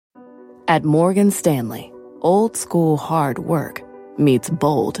At Morgan Stanley, old school hard work meets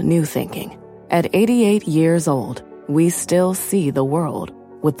bold new thinking. At 88 years old, we still see the world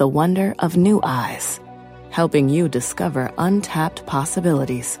with the wonder of new eyes, helping you discover untapped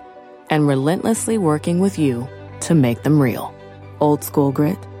possibilities and relentlessly working with you to make them real. Old school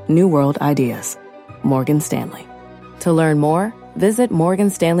grit, new world ideas. Morgan Stanley. To learn more, visit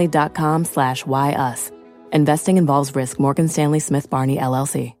morganstanley.com/whyus. Investing involves risk. Morgan Stanley Smith Barney,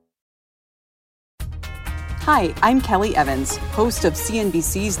 LLC. Hi, I'm Kelly Evans, host of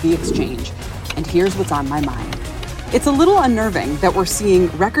CNBC's The Exchange, and here's what's on my mind. It's a little unnerving that we're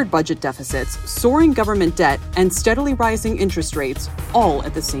seeing record budget deficits, soaring government debt, and steadily rising interest rates all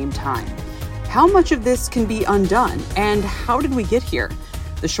at the same time. How much of this can be undone, and how did we get here?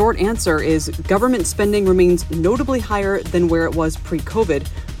 The short answer is government spending remains notably higher than where it was pre-COVID,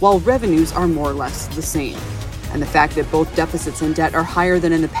 while revenues are more or less the same. And the fact that both deficits and debt are higher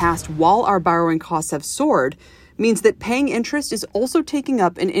than in the past while our borrowing costs have soared means that paying interest is also taking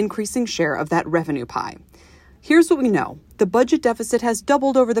up an increasing share of that revenue pie. Here's what we know. The budget deficit has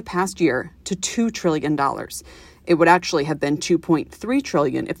doubled over the past year to $2 trillion. It would actually have been $2.3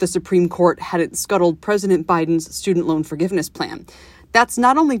 trillion if the Supreme Court hadn't scuttled President Biden's student loan forgiveness plan. That's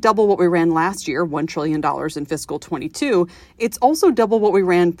not only double what we ran last year, $1 trillion in fiscal 22, it's also double what we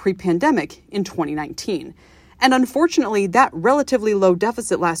ran pre-pandemic in 2019. And unfortunately, that relatively low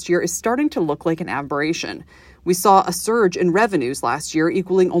deficit last year is starting to look like an aberration. We saw a surge in revenues last year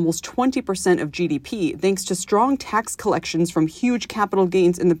equaling almost 20% of GDP, thanks to strong tax collections from huge capital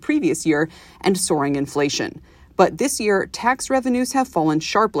gains in the previous year and soaring inflation. But this year, tax revenues have fallen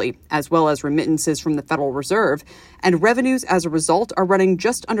sharply, as well as remittances from the Federal Reserve, and revenues as a result are running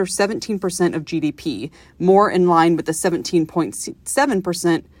just under 17% of GDP, more in line with the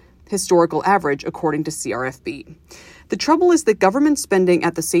 17.7% historical average, according to CRFB. The trouble is that government spending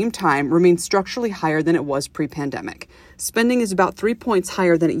at the same time remains structurally higher than it was pre-pandemic. Spending is about 3 points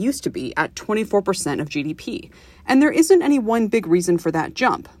higher than it used to be at 24% of GDP. And there isn't any one big reason for that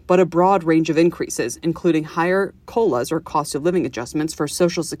jump, but a broad range of increases, including higher COLAs or cost of living adjustments for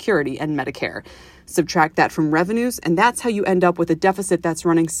Social Security and Medicare. Subtract that from revenues, and that's how you end up with a deficit that's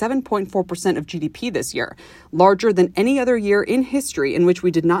running 7.4% of GDP this year, larger than any other year in history in which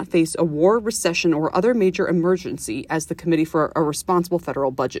we did not face a war, recession, or other major emergency, as the Committee for a Responsible Federal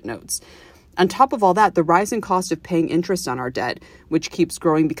Budget notes. On top of all that, the rising cost of paying interest on our debt, which keeps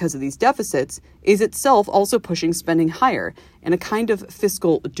growing because of these deficits, is itself also pushing spending higher in a kind of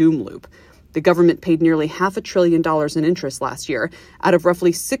fiscal doom loop. The government paid nearly $500 billion in interest last year, out of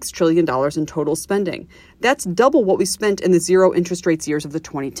roughly $6 trillion in total spending. That's double what we spent in the zero interest rates years of the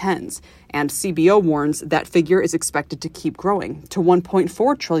 2010s. And CBO warns that figure is expected to keep growing to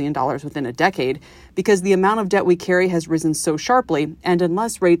 $1.4 trillion within a decade, because the amount of debt we carry has risen so sharply, and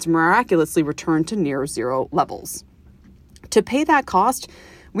unless rates miraculously return to near zero levels. To pay that cost,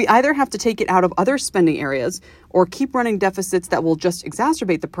 we either have to take it out of other spending areas, or keep running deficits that will just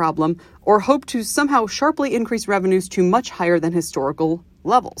exacerbate the problem, or hope to somehow sharply increase revenues to much higher than historical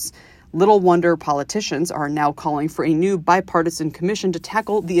levels. Little wonder politicians are now calling for a new bipartisan commission to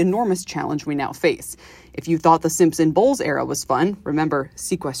tackle the enormous challenge we now face. If you thought the Simpson-Bowles era was fun, remember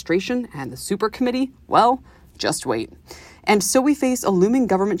sequestration and the super committee? Well, just wait. And so we face a looming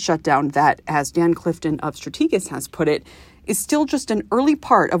government shutdown that, as Dan Clifton of Strategas has put it, is still just an early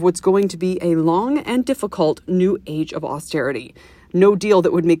part of what's going to be a long and difficult new age of austerity. No deal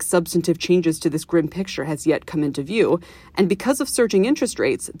that would make substantive changes to this grim picture has yet come into view, and because of surging interest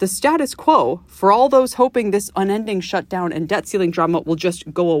rates, the status quo, for all those hoping this unending shutdown and debt ceiling drama will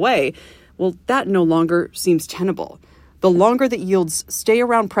just go away, well, that no longer seems tenable. The longer that yields stay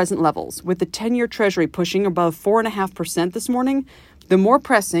around present levels, with the 10-year Treasury pushing above 4.5% this morning, the more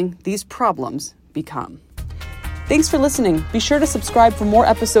pressing these problems become. Thanks for listening. Be sure to subscribe for more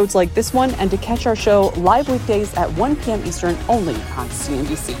episodes like this one and to catch our show live weekdays at 1 p.m. Eastern only on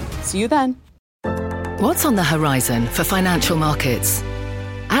CNBC. See you then. What's on the horizon for financial markets?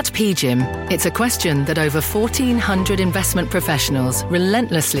 At PGIM, it's a question that over 1,400 investment professionals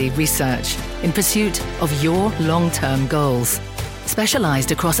relentlessly research in pursuit of your long-term goals.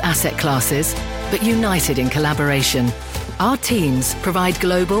 Specialized across asset classes, but united in collaboration, our teams provide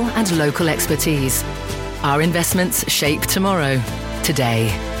global and local expertise. Our investments shape tomorrow,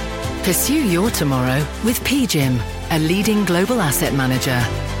 today. Pursue your tomorrow with PGIM, a leading global asset manager.